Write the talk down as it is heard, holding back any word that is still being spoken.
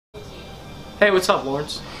Hey, what's up,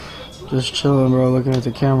 Lawrence? Just chilling, bro, looking at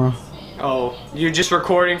the camera. Oh, you're just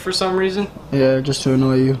recording for some reason? Yeah, just to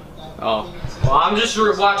annoy you. Oh. Well, I'm just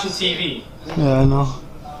watching TV. Yeah, I know.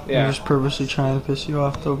 Yeah. I'm just purposely trying to piss you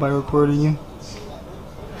off, though, by recording you.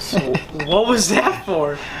 So, what was that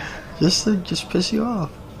for? Just to piss you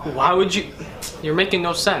off. Why would you... You're making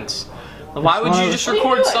no sense. Why would you just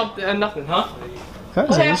record something... nothing, huh?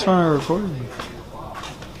 Guys, I just want to record you.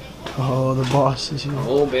 Oh, the boss is here.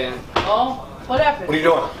 Oh, man. Oh, what happened? What are you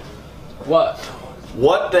doing? What?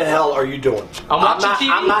 What the hell are you doing? I'm watching TV.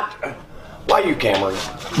 I'm not. Why are you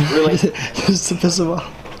cameraing? Really? Just to piss him off.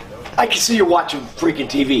 I can see you watching freaking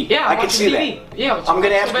TV. Yeah, I can see TV. that. Yeah, I'm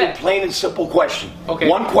gonna ask you a plain and simple question. Okay.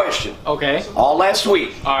 One question. Okay. All last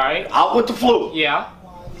week. All right. Out with the flu. Yeah.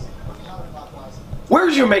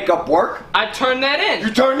 Where's your makeup work? I turned that in.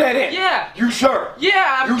 You turned that in. Yeah. You sure?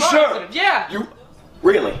 Yeah, I'm You sure? positive. Yeah. You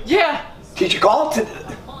really? Yeah. Did you call it?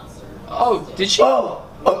 Oh, did she?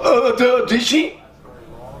 Oh, did she?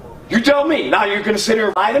 You tell me. Now you're gonna sit here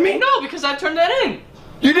and lie to me? No, because I turned that in.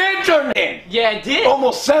 You did turn it in. Yeah, I did.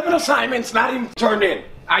 Almost 7 assignments not even turned in.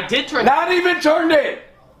 I did turn. Not even turned in.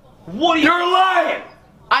 What are you? You're lying.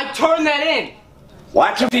 I turned that in.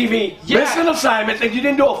 Watching TV, Yeah. missing assignments, and you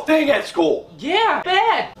didn't do a thing at school. Yeah,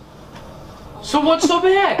 bad. So what's so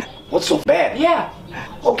bad? What's so bad? Yeah.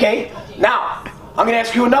 Okay, now, I'm gonna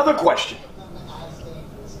ask you another question.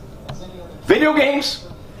 Video games,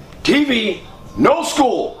 TV, no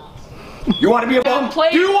school. You wanna be a bum?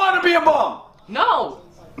 Do you wanna be a bum? No.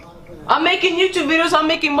 I'm making YouTube videos, I'm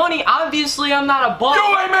making money. Obviously, I'm not a bum.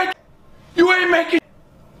 You ain't making.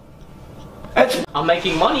 I'm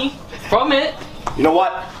making money from it. You know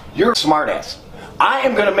what? You're a smartass. I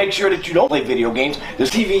am gonna make sure that you don't play video games. This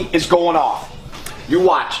TV is going off. You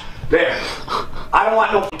watch. There. I don't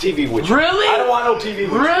want no TV with you. Really? I don't want no TV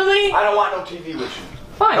with you. Really? I don't want no TV with you.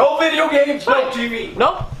 Fine. No video games, Fine. no TV.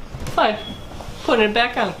 Nope. Fine. Putting it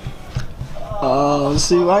back on. Oh,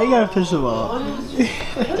 see, why you gotta piss him off?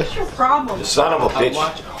 What is your problem? You son of a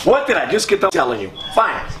bitch. What did I just get done telling you?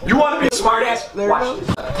 Fine. You want to be a smartass? Watch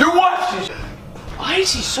this. You watch this. Why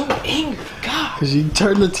is he so angry? God. Because you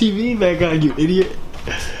turned the TV back on, you idiot.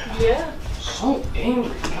 Yeah. So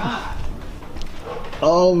angry. God.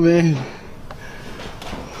 Oh, man.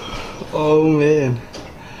 Oh, man.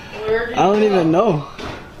 Where did I don't even know.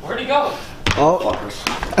 Where'd he go? Oh.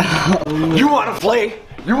 You want to play?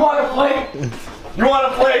 You want to play? You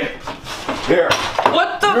want to play? Here.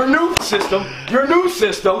 What the? Your new system. Your new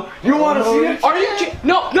system. You want to see it? Are you kidding?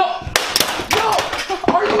 No, no. No.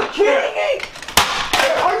 Are you kidding me?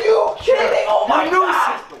 Are you kidding? Oh my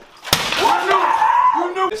God.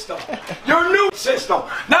 Your new system. Your new system.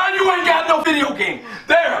 Now you ain't got no video game.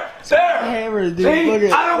 There. Hammer, dude. See? Look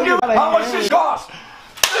at, I don't give a how much this costs.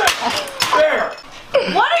 There.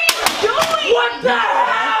 What are you doing? What the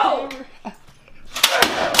hell? Oh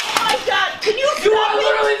my God! Can you You are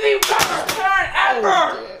literally the best parent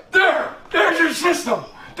ever. There's your system.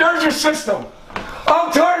 There's your system.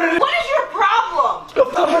 I'm turning it. What is your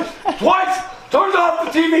problem? Twice. Turns off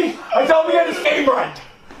the TV. I tell me get this game right.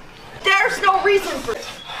 There's no reason for it.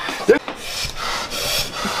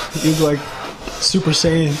 He's like Super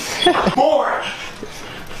Saiyan. More.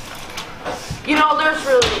 You know, there's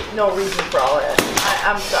really no reason for all that.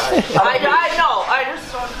 I'm sorry. I know. I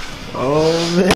just don't. Oh, man.